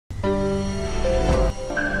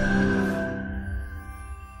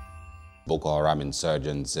Boko Haram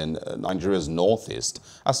insurgents in Nigeria's northeast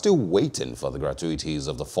are still waiting for the gratuities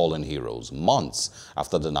of the fallen heroes, months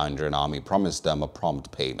after the Nigerian Army promised them a prompt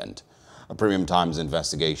payment. A Premium Times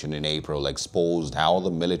investigation in April exposed how the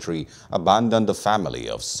military abandoned the family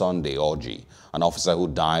of Sunday Orji, an officer who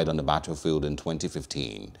died on the battlefield in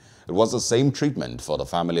 2015. It was the same treatment for the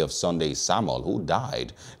family of Sunday Samuel, who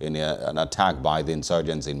died in an attack by the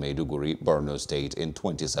insurgents in Maiduguri, Borno State in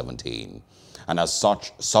 2017. And as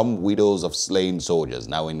such, some widows of slain soldiers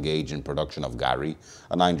now engage in production of gari,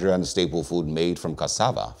 a Nigerian staple food made from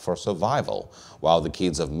cassava, for survival, while the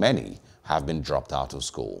kids of many have been dropped out of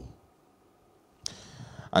school.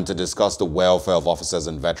 And to discuss the welfare of officers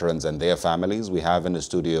and veterans and their families, we have in the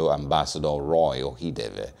studio Ambassador Roy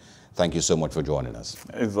Okhidievbe. Thank you so much for joining us.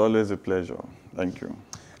 It's always a pleasure. Thank you.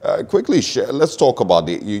 Quickly, let's talk about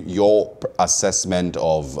your assessment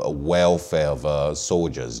of welfare of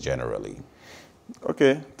soldiers generally.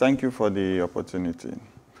 Okay, thank you for the opportunity.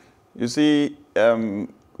 You see,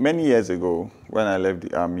 many years ago, when I left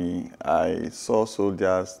the army, I saw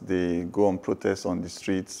soldiers, they go on protests on the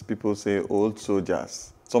streets. People say old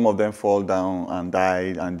soldiers. Some of them fall down and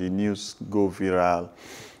die, and the news go viral.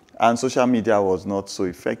 And social media was not so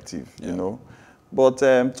effective, you know. But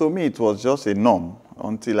to me, it was just a norm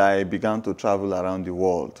until I began to travel around the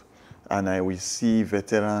world. And I will see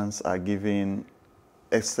veterans are given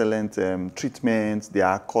excellent treatment. They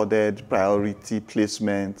are accorded priority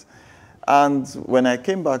placement. And when I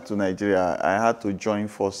came back to Nigeria, I had to join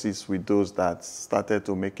forces with those that started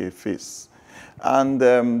to make a face. And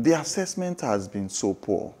the assessment has been so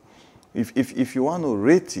poor. If you want to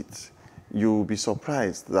rate it, you'll be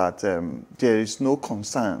surprised that there is no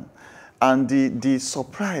concern. And the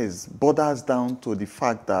surprise borders down to the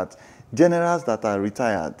fact that generals that are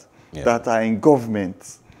retired, that are in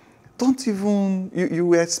government, don't even,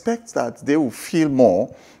 you expect that they will feel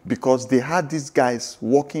more because they had these guys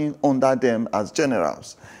working under them as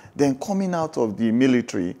generals. Then coming out of the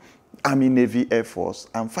military, Army, Navy, Air Force,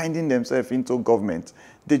 and finding themselves into government,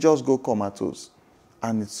 they just go comatose.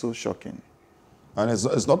 And it's so shocking. And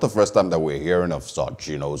it's not the first time that we're hearing of such,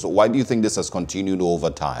 you know. So why do you think this has continued over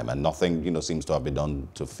time and nothing, you know, seems to have been done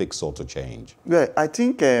to fix or to change? Yeah, I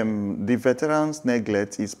think the veterans'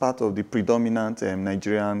 neglect is part of the predominant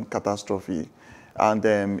Nigerian catastrophe. And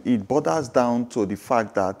it borders down to the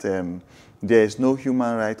fact that there is no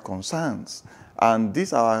human rights concerns. And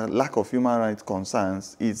this our lack of human rights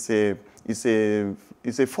concerns is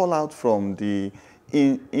a fallout from the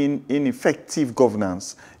ineffective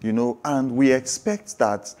governance, you know, and we expect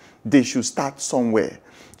that they should start somewhere.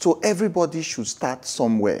 So everybody should start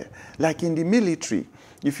somewhere. Like in the military,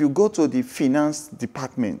 if you go to the finance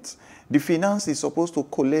department, the finance is supposed to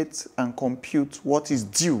collect and compute what is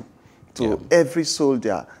due to every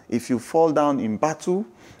soldier. If you fall down in battle,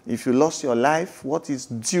 if you lost your life, what is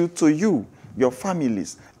due to you, your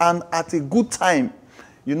families, and at a good time.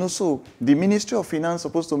 You know, so the Ministry of Finance is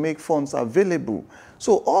supposed to make funds available.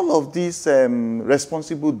 So all of these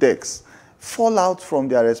responsible decks fall out from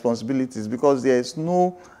their responsibilities because there is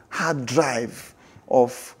no hard drive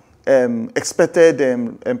of expected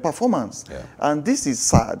performance. And this is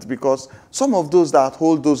sad because some of those that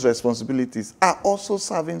hold those responsibilities are also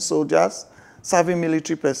serving soldiers, serving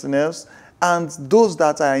military personnel, and those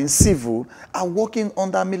that are in civil are working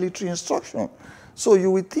under military instruction. So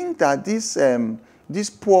you would think that this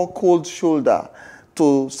poor cold shoulder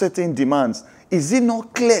to certain demands, is it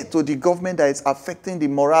not clear to the government that it's affecting the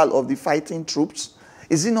morale of the fighting troops?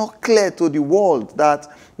 Is it not clear to the world that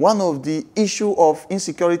one of the issues of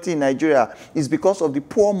insecurity in Nigeria is because of the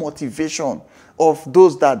poor motivation of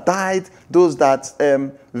those that died, those that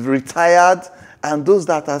retired, and those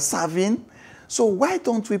that are serving? So why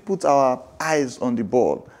don't we put our eyes on the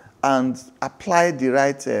ball and apply the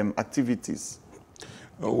right activities?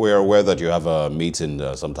 We're aware that you have a meeting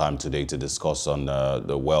sometime today to discuss on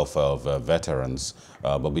the welfare of veterans.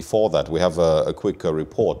 But before that, we have a quick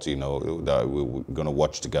report, you know, that we're going to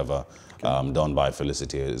watch together, done by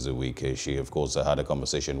Felicity Ezewiike. She, of course, had a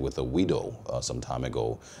conversation with a widow some time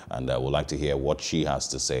ago, and we'd like to hear what she has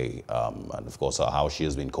to say, and, of course, how she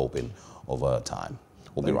has been coping over time.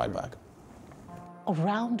 We'll be right back.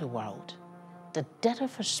 Around the world, the death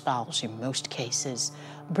of a spouse in most cases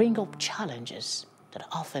bring up challenges that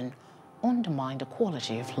often undermine the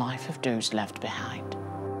quality of life of those left behind.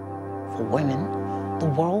 For women, the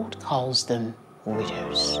world calls them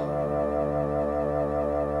widows.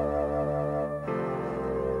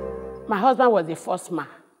 My husband was the first man,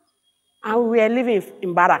 and we were living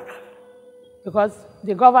in barrack because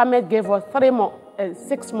the government gave us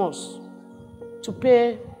 6 months to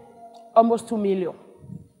pay almost 2 million.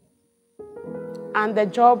 And the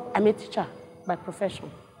job, I'm a teacher by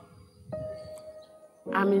profession.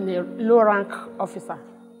 I'm in a low-rank officer.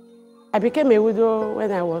 I became a widow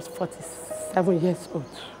when I was 47 years old.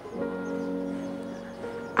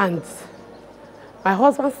 And my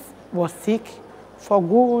husband was sick for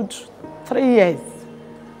good 3 years.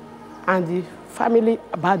 And the family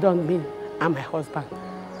abandoned me and my husband.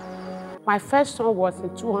 My first son was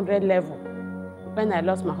in 200 level when I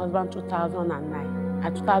lost my husband in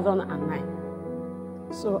 2009.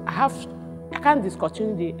 So I can't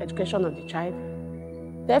discontinue the education of the child.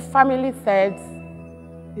 Their family said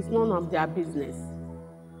it's none of their business.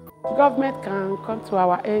 The government can come to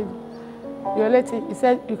our aid. He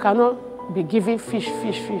said you cannot be giving fish.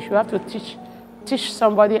 You have to teach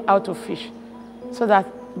somebody how to fish so that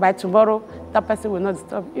by tomorrow that person will not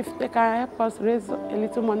disturb. If they can help us raise a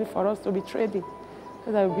little money for us to be trading,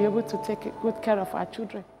 so that we'll be able to take good care of our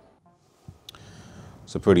children.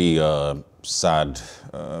 It's a pretty sad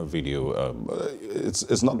video.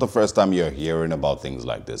 It's not the first time you're hearing about things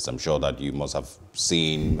like this. I'm sure that you must have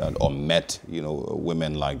seen or met,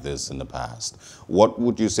 women like this in the past. What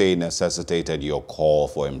would you say necessitated your call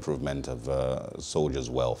for improvement of soldiers'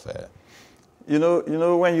 welfare?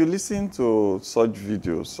 When you listen to such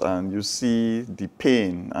videos and you see the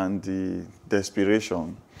pain and the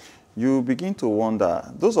desperation, you begin to wonder,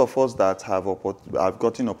 those of us that have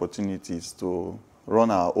gotten opportunities to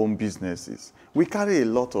run our own businesses, we carry a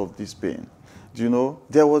lot of this pain.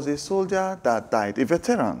 There was a soldier that died, a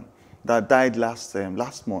veteran that died last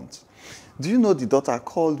month. Do you know the daughter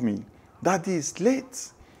called me? Daddy is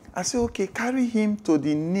late. I said, okay, carry him to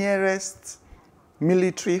the nearest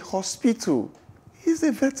military hospital. He's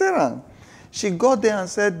a veteran. She got there and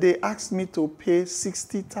said, they asked me to pay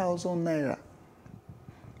 60,000 naira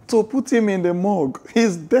to put him in the morgue.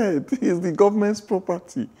 He's dead. He's the government's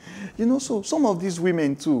property. So some of these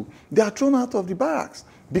women too, they are thrown out of the barracks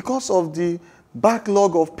because of the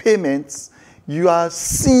backlog of payments. You are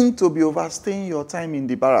seen to be overstaying your time in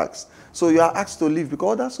the barracks. So you are asked to leave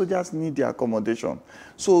because other soldiers need their accommodation.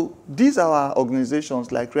 So these are our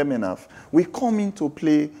organizations like Remenaf. We come into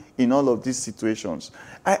play in all of these situations.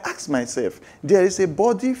 I ask myself, there is a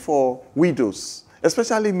body for widows,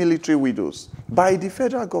 especially military widows, by the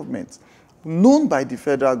federal government, known by the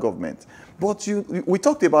federal government. But we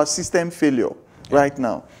talked about system failure right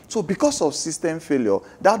now. So because of system failure,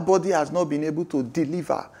 that body has not been able to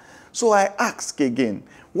deliver. So I ask again,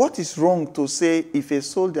 what is wrong to say if a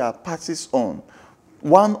soldier passes on,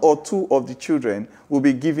 1 or 2 of the children will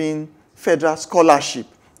be given federal scholarship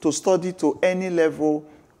to study to any level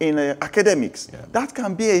in academics? Yeah. That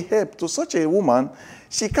can be a help to such a woman.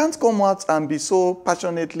 She can't come out and be so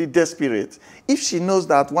passionately desperate if she knows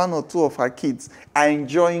that 1 or 2 of her kids are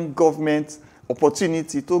enjoying government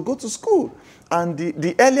opportunity to go to school. And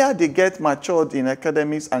the earlier they get matured in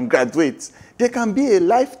academics and graduate, there can be a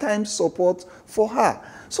lifetime support for her.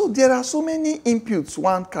 So there are so many inputs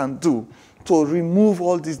one can do to remove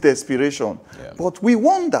all this desperation. Yeah. But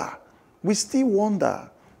we still wonder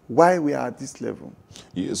why we are at this level.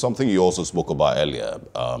 Something you also spoke about earlier,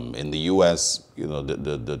 in the U.S.,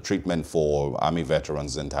 the treatment for Army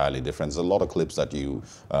veterans is entirely different. There's a lot of clips that you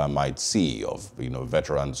might see of,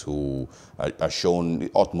 veterans who are shown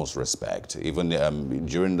the utmost respect. Even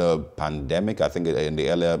during the pandemic, I think in the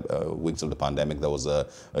earlier weeks of the pandemic, there was a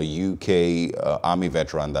UK Army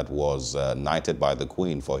veteran that was knighted by the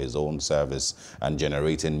Queen for his own service and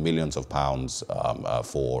generating millions of pounds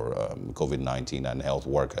for COVID-19 and health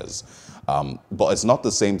workers. But it's not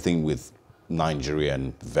the same thing with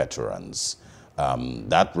Nigerian veterans.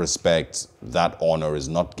 That respect, that honor is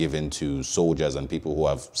not given to soldiers and people who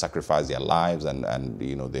have sacrificed their lives and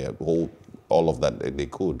their all of that they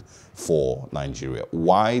could for Nigeria.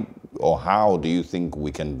 Why or how do you think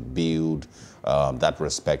we can build that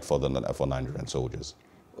respect for Nigerian soldiers?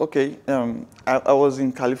 Okay, I was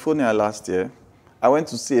in California last year. I went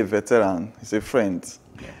to see a veteran. He's a friend.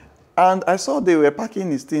 Yeah. And I saw they were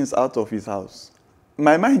packing his things out of his house.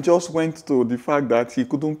 My mind just went to the fact that he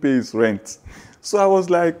couldn't pay his rent. So I was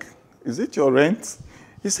like, is it your rent?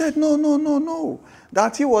 He said, no.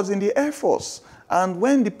 That he was in the Air Force. And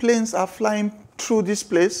when the planes are flying through this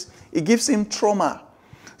place, it gives him trauma.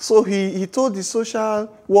 So he told the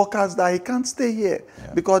social workers that he can't stay here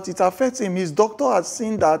because it affects him. His doctor has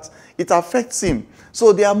seen that it affects him.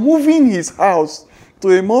 So they are moving his house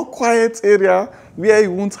to a more quiet area where he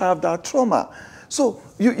won't have that trauma. So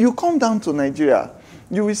you come down to Nigeria,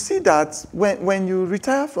 you will see that when you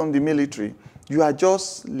retire from the military, you are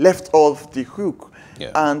just left off the hook.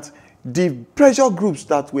 Yeah. And the pressure groups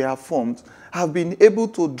that we have formed have been able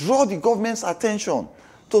to draw the government's attention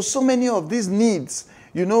to so many of these needs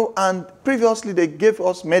you know, and previously they gave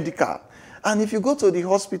us medical. And if you go to the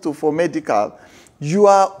hospital for medical, you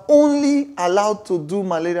are only allowed to do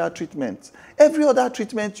malaria treatment. Every other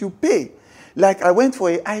treatment you pay. Like I went for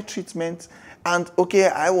an eye treatment, and okay,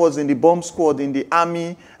 I was in the bomb squad in the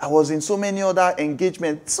army. I was in so many other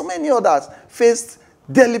engagements. So many others faced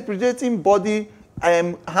debilitating body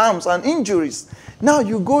harms and injuries. Now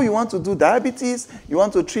you go, you want to do diabetes, you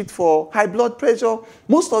want to treat for high blood pressure.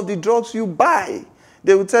 Most of the drugs you buy,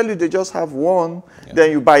 they will tell you they just have one,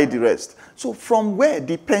 then you buy the rest. So from where?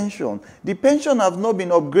 The pension. The pension have not been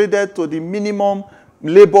upgraded to the minimum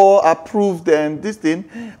labor approved this thing,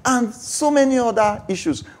 and so many other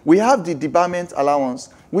issues. We have the debarment allowance,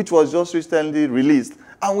 which was just recently released,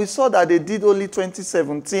 and we saw that they did only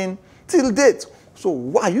 2017 till date. So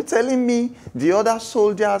why are you telling me the other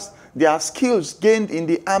soldiers, their skills gained in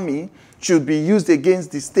the army should be used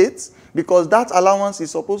against the states? Because that allowance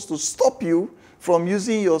is supposed to stop you from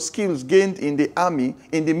using your skills gained in the army,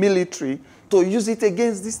 in the military, to use it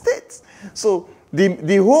against the states. So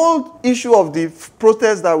the whole issue of the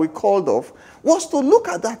protest that we called off was to look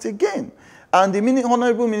at that again. And the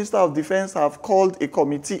Honorable Minister of Defense have called a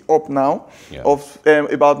committee up now of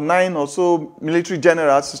about 9 or so military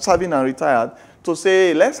generals, serving and retired, to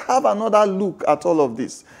say, let's have another look at all of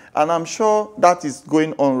this. And I'm sure that is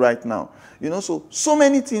going on right now. You know, so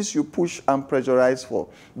many things you push and pressurize for.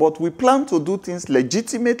 But we plan to do things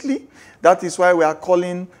legitimately. That is why we are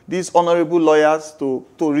calling these honorable lawyers to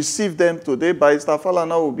receive them today. Barrister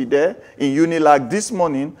Falana will be there in Unilag this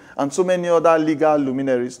morning, and so many other legal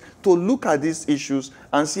luminaries, to look at these issues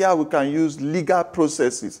and see how we can use legal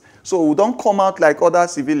processes. So we don't come out like other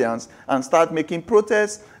civilians and start making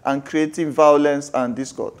protests and creating violence and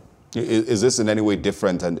discord. Is this in any way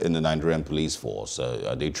different in the Nigerian police force?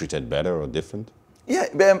 Are they treated better or different? Yeah,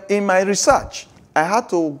 in my research, I had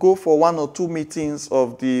to go for 1 or 2 meetings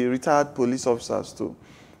of the retired police officers too.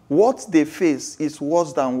 What they face is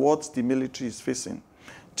worse than what the military is facing.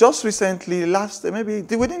 Just recently,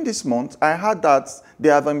 maybe within this month, I heard that they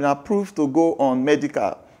have been approved to go on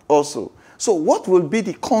medical also. So what will be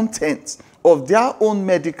the content of their own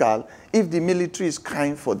medical if the military is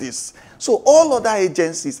crying for this? So all other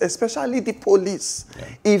agencies, especially the police,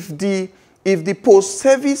 if the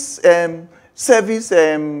post-service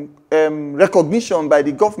recognition by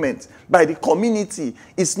the government, by the community,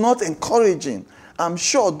 is not encouraging, I'm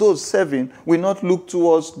sure those serving will not look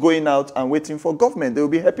towards going out and waiting for government. They will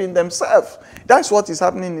be helping themselves. That's what is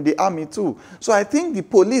happening in the army too. So I think the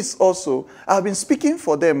police also, I've been speaking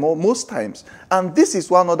for them most times, and this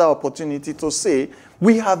is one other opportunity to say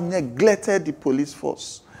we have neglected the police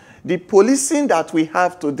force. The policing that we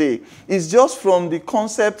have today is just from the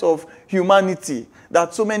concept of humanity,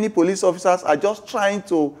 that so many police officers are just trying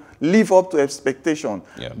to live up to expectation.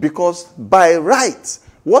 Because by right,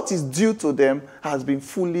 what is due to them has been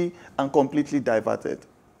fully and completely diverted.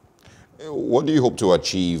 What do you hope to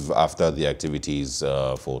achieve after the activities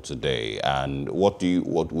for today? And what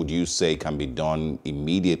would you say can be done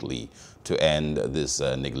immediately to end this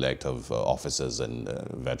neglect of officers and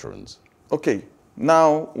veterans? Okay.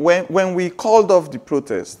 Now, when we called off the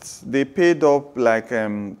protests, they paid up like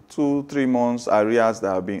 2-3 months arrears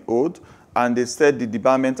that have been owed, and they said the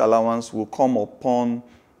debarment allowance will come upon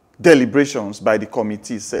deliberations by the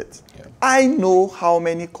committee set. I know how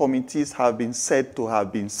many committees have been said to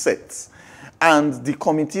have been set, and the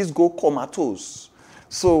committees go comatose.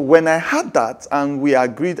 So when I had that and we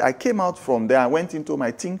agreed, I came out from there, I went into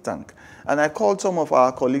my think tank, and I called some of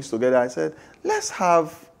our colleagues together. I said, let's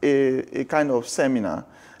have a kind of seminar.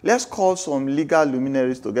 Let's call some legal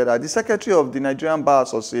luminaries together. The secretary of the Nigerian Bar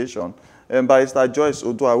Association, Barrister Joyce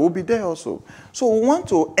Odua, will be there also. So we want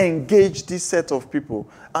to engage this set of people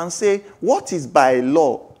and say, what is by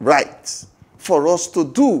law right for us to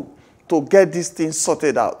do to get these things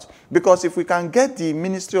sorted out? Because if we can get the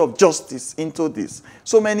Ministry of Justice into this,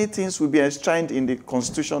 so many things will be enshrined in the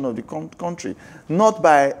constitution of the country, not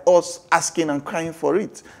by us asking and crying for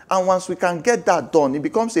it. And once we can get that done, it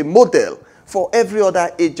becomes a model for every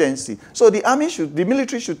other agency. So the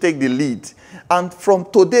military should take the lead. And from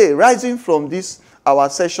today, rising from this, our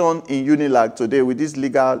session in Unilag today with these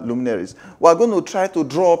legal luminaries, we're going to try to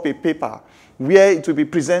draw up a paper where it will be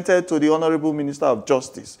presented to the Honorable Minister of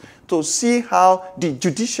Justice to see how the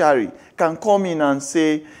judiciary can come in and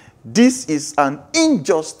say, this is an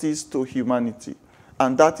injustice to humanity.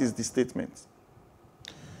 And that is the statement.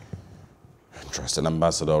 Interesting.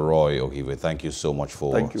 Ambassador Roy Okhidievbe, thank you so much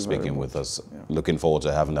for speaking with us. Looking forward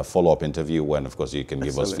to having a follow-up interview when, of course, you can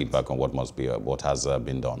give us feedback on what has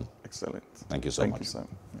been done. Excellent. Thank you so much. Thank you, sir.